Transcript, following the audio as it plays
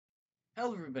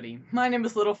Hello everybody, my name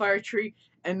is Little FireTree,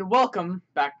 and welcome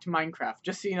back to Minecraft.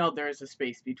 Just so you know, there is a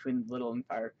space between Little and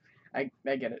Fire. I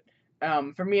get it.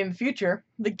 For me in the future,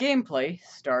 the gameplay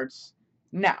starts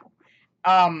now.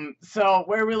 So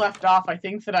where we left off, I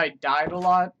think that I died a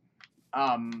lot.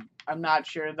 I'm not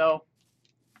sure though.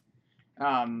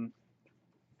 Um,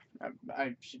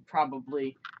 I should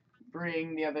probably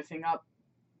bring the other thing up.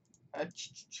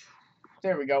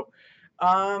 There we go.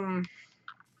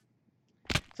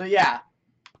 So yeah,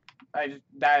 I just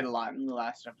died a lot in the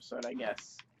last episode, I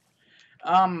guess.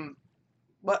 Um,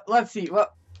 let's see.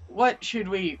 What should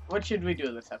we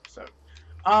do this episode?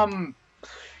 Um,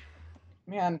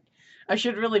 man, I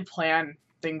should really plan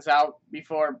things out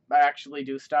before I actually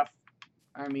do stuff.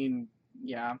 I mean,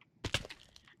 yeah.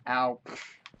 Ow.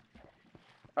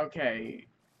 Okay.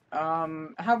 How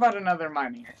about another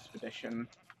mining expedition?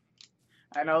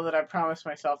 I know that I promised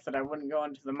myself that I wouldn't go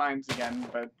into the mines again,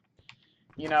 but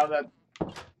you know that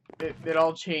it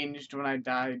all changed when I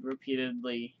died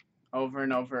repeatedly over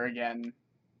and over again.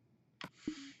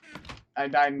 I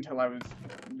died until I was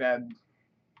dead.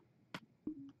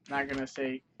 Not gonna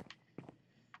say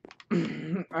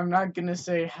I'm not gonna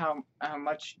say how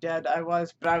much dead I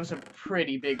was, but I was a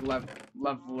pretty big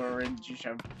levelage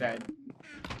of dead.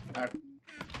 Uh,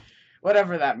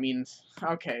 Whatever that means.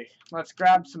 Okay, let's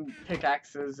grab some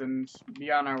pickaxes and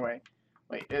be on our way.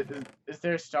 Wait, is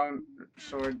there a stone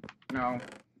sword? No.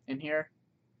 In here?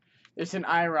 There's an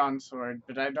iron sword,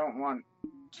 but I don't want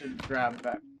to grab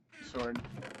that sword.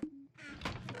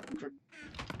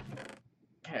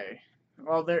 Okay.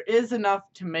 Well, there is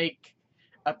enough to make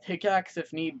a pickaxe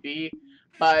if need be,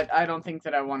 but I don't think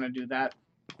that I want to do that.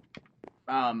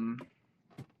 I'm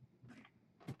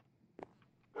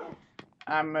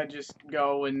gonna just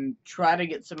go and try to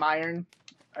get some iron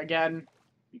again,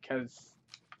 because,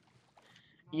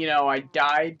 you know, I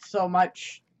died so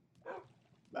much.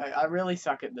 I really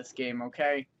suck at this game,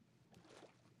 okay?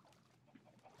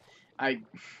 I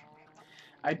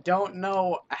don't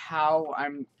know how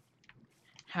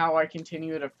I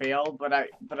continue to fail, but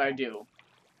I do.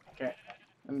 Okay.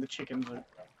 And the chickens are,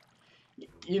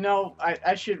 you know,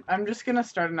 I'm just gonna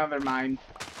start another mine.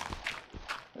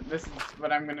 This is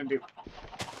what I'm gonna do.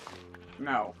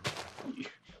 No. You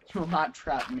will not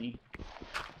trap me.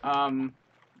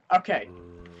 Okay.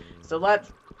 So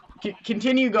let's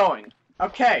continue going.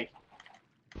 Okay.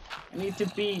 I need to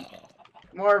be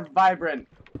more vibrant,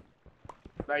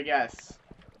 I guess.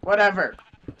 Whatever.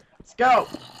 Let's go.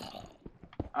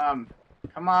 Come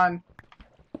on.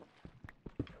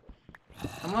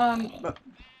 Come on.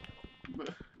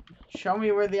 Show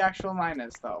me where the actual mine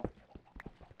is, though.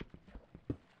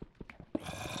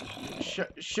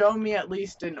 Show me at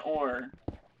least an ore.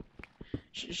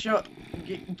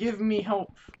 Give me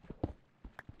hope.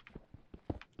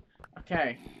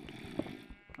 Okay.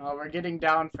 Well, we're getting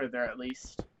down further at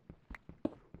least.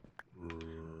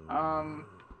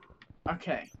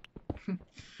 Okay.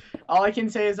 All I can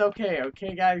say is okay,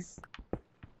 guys?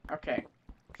 Okay.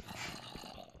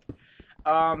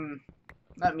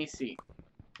 Let me see.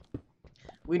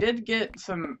 We did get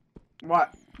some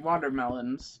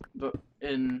watermelons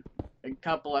in a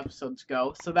couple episodes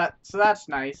ago, so that's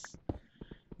nice.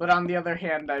 But on the other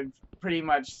hand, I've pretty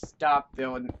much stopped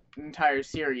the entire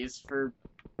series for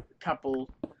a couple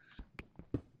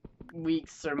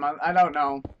weeks or months. I don't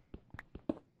know.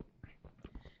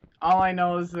 All I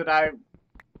know is that I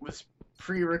was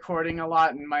pre-recording a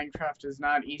lot, and Minecraft is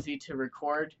not easy to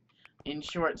record in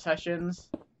short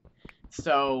sessions.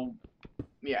 So,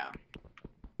 yeah.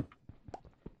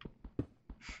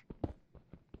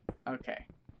 Okay.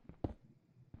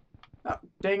 Oh,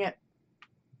 dang it.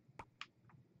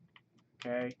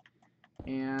 Okay.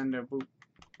 And a boop.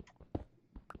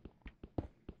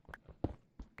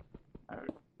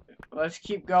 Let's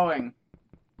keep going.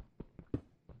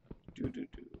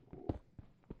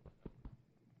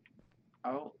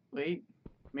 Oh, wait.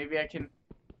 Maybe I can...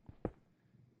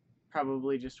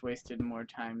 Probably just wasted more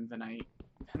time than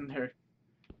there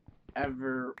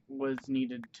ever was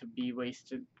needed to be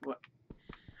wasted. What?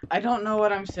 I don't know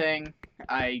what I'm saying.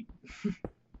 I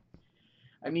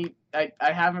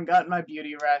haven't gotten my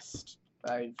beauty rest.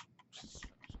 I've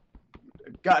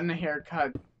gotten a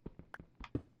haircut.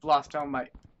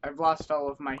 I've lost all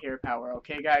of my hair power.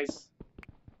 Okay, guys?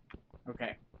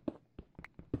 Okay.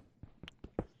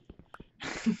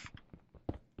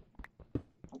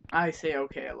 I say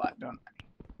okay a lot, don't I?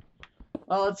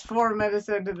 Well, it's 4 minutes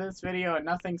into this video and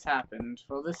nothing's happened.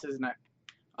 Well, this is not...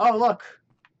 Oh, look!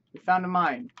 We found a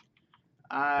mine.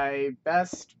 I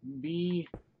best be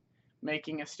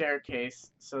making a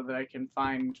staircase so that I can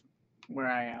find where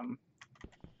I am.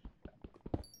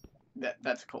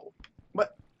 That's cool.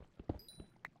 What?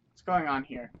 What's going on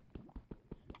here?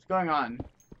 What's going on?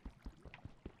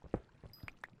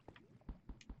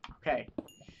 Okay.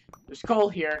 There's coal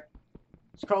here.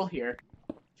 There's coal here.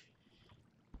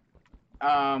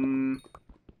 Let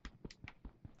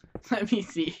me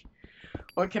see.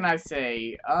 What can I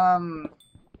say? I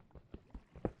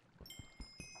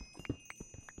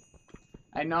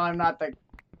know I'm not the...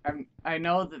 I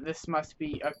know that this must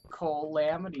be a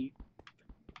calamity.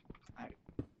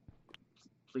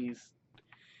 Please.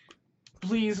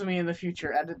 Please, me in the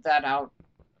future, edit that out.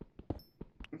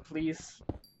 Please.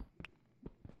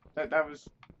 That was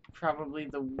probably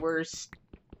the worst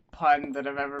pun that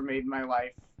I've ever made in my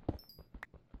life.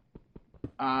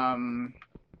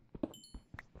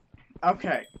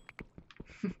 Okay.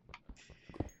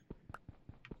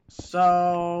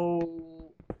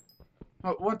 So...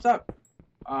 what's up?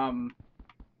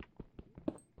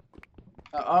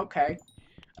 Okay.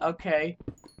 Okay.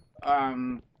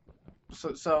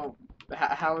 So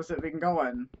how has it been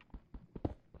going?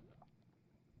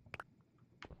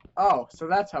 Oh, so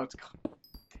that's how it's going.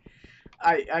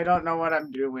 I don't know what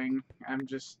I'm doing. I'm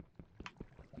just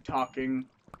talking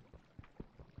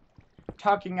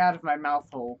out of my mouth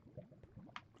hole.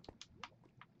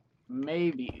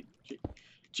 Maybe,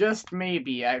 just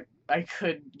maybe, I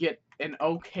could get an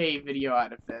okay video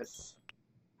out of this.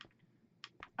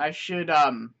 I should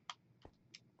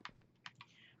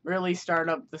really start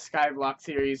up the Skyblock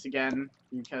series again,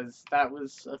 because that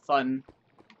was a fun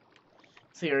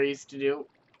series to do.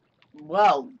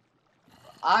 Well,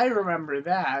 I remember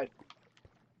that.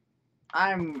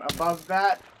 I'm above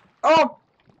that. Oh!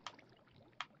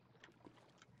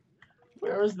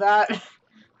 Where was that?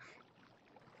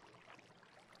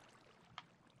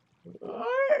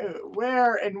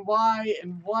 Where and why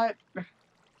and what?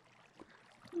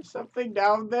 There's something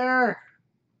down there.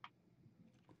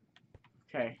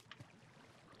 Okay.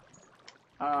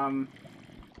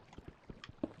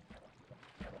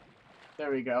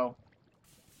 There we go.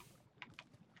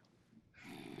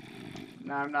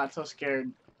 Now I'm not so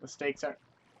scared. The stakes are...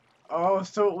 Oh,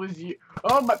 so it was you.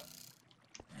 Oh, but...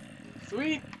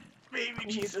 Sweet baby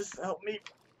Jesus, help me.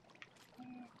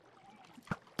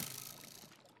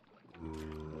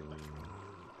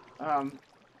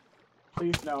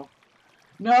 Please no.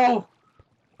 No!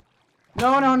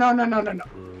 No, no, no, no, no, no, no.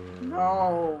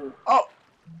 No. Oh!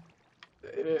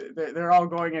 They're all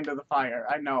going into the fire.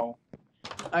 I know.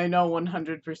 I know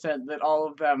 100% that all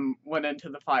of them went into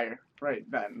the fire right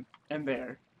then and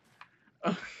there.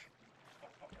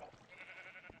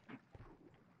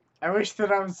 I wish that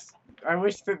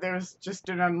there was just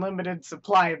an unlimited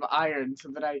supply of iron so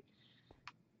that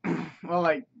well,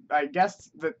 I guess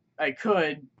that I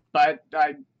could, but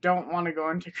I don't want to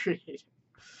go into creative.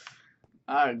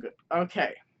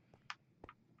 Okay.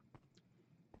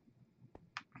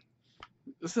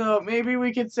 So maybe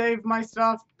we could save my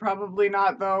stuff. Probably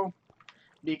not, though,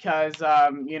 because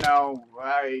you know,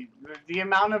 the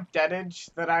amount of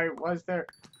deadage that I was there.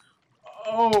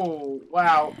 Oh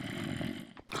wow!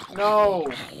 No,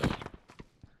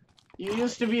 you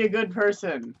used to be a good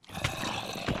person.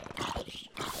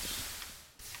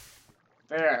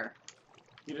 There,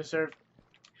 you deserve.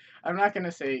 I'm not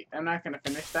gonna finish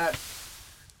that.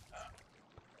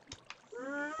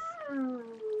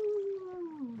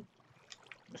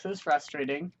 This is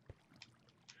frustrating.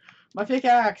 My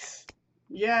pickaxe!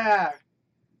 Yeah!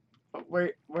 But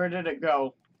where did it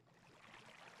go?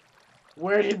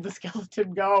 Where did the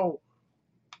skeleton go?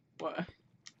 What?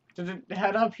 Did it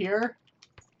head up here?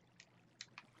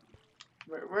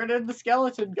 Where did the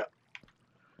skeleton go?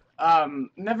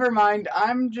 Never mind.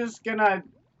 I'm just gonna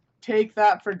take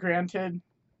that for granted.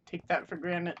 Take that for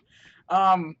granted.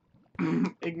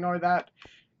 Ignore that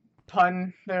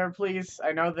pun there, please.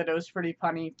 I know that it was pretty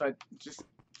punny, but just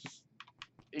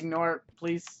ignore it,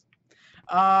 please.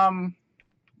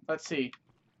 Let's see.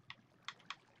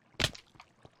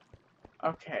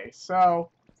 Okay,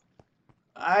 so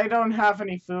I don't have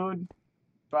any food,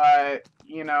 but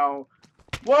you know,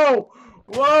 whoa,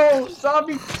 whoa,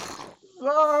 zombie,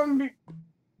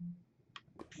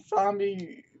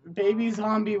 baby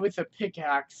zombie with a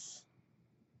pickaxe.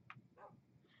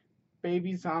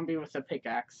 Baby zombie with a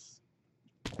pickaxe.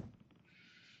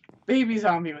 Baby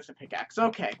zombie with a pickaxe.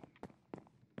 Okay.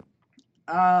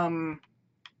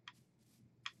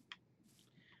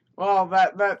 Well,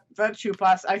 that should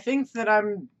pass. I think that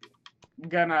I'm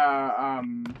gonna,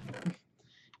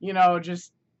 you know,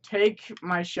 just take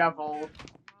my shovel,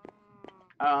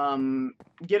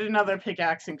 get another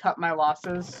pickaxe and cut my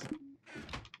losses,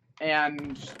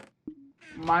 and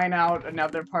mine out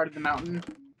another part of the mountain.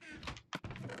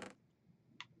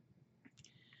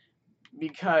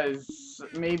 because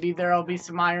maybe there'll be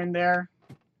some iron there.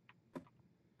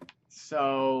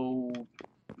 So,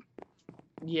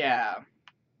 yeah.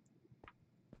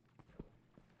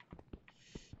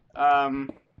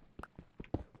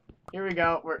 Here we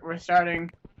go. We're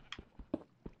starting.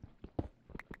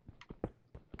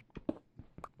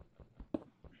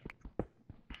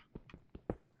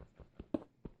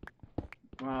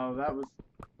 Well, that was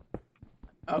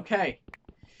okay.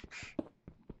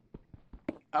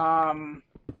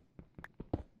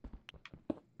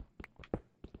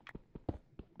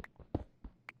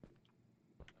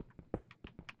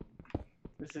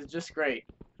 This is just great.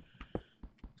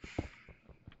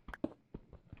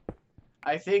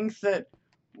 I think that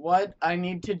what I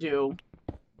need to do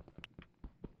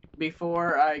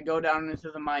before I go down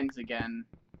into the mines again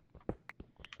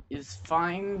is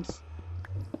find...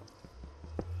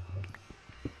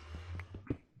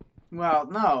 Well,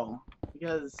 no,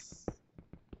 because...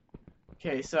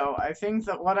 Okay, so I think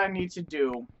that what I need to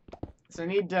do is I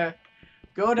need to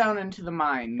go down into the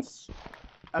mines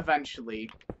eventually,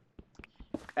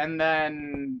 and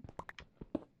then,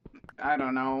 I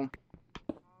don't know,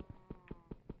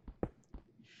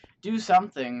 do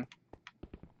something.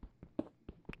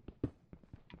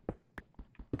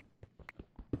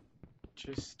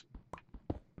 Just...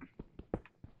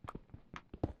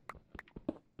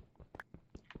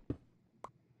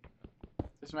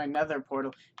 This is my nether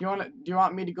portal. Do you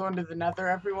want me to go into the nether,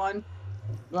 everyone?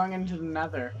 Going into the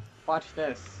nether. Watch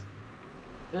this.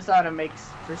 This ought to make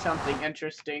for something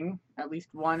interesting. At least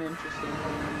one interesting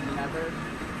thing in the nether.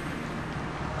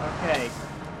 Okay.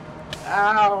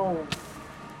 Ow!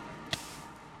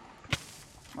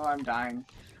 Oh, I'm dying.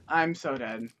 I'm so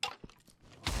dead.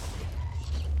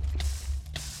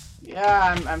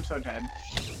 Yeah, I'm so dead.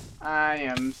 I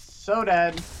am so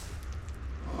dead.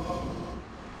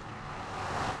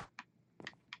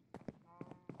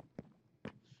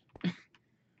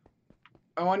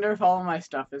 I wonder if all of my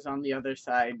stuff is on the other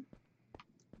side.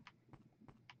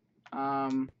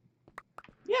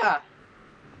 Yeah.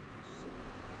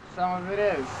 Some of it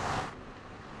is.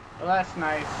 Well, that's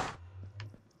nice.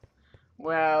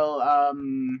 Well,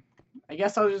 I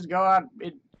guess I'll just go out.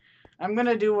 I'm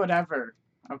gonna do whatever,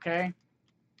 okay?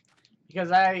 Because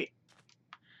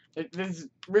there's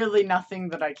really nothing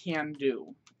that I can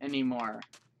do anymore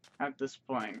at this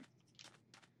point.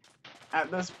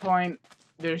 At this point,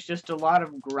 there's just a lot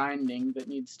of grinding that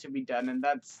needs to be done, and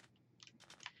that's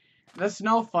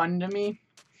no fun to me,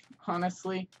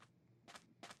 honestly.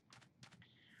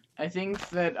 I think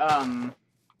that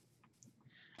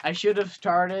I should have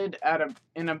started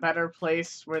in a better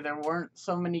place where there weren't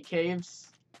so many caves,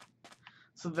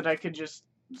 so that I could just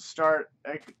start.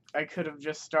 I could have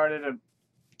just started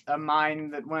a mine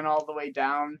that went all the way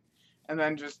down, and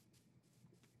then just,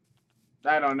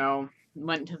 I don't know,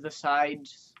 went to the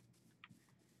sides,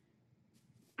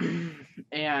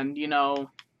 and you know,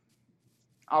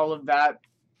 all of that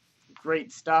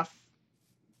great stuff.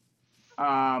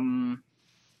 I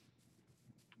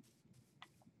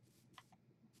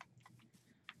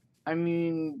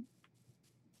mean,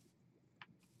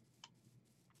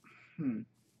 I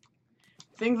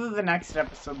think that the next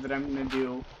episode that I'm gonna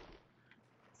do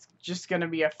is just gonna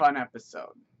be a fun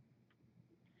episode.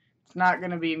 It's not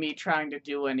gonna be me trying to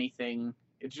do anything.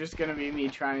 It's just gonna be me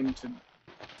trying to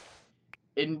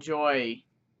enjoy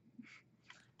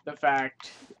the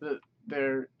fact that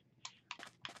there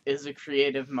is a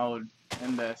creative mode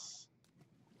in this.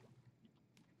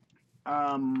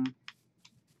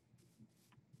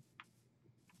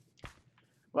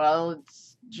 Well,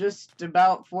 it's just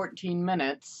about 14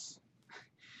 minutes,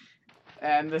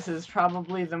 and this is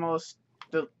probably the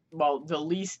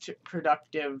least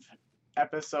productive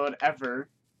episode ever.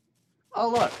 Oh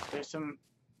look, there's some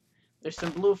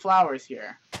blue flowers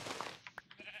here.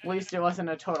 At least it wasn't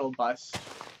a total bust.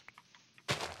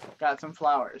 Got some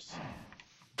flowers.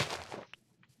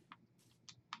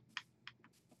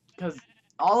 Because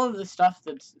all of the stuff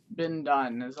that's been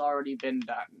done has already been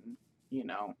done, you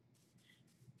know.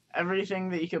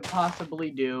 Everything that you could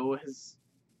possibly do is...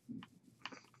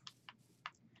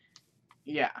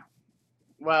 Yeah.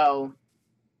 Well,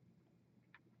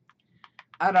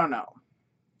 I don't know.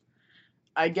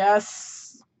 I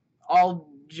guess I'll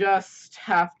just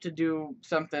have to do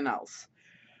something else.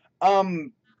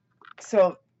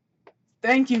 So,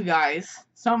 thank you guys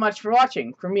so much for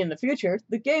watching. For me in the future,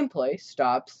 the gameplay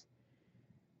stops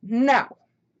now.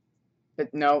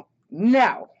 But no,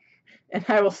 now. And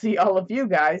I will see all of you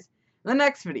guys in the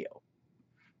next video.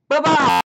 Bye-bye!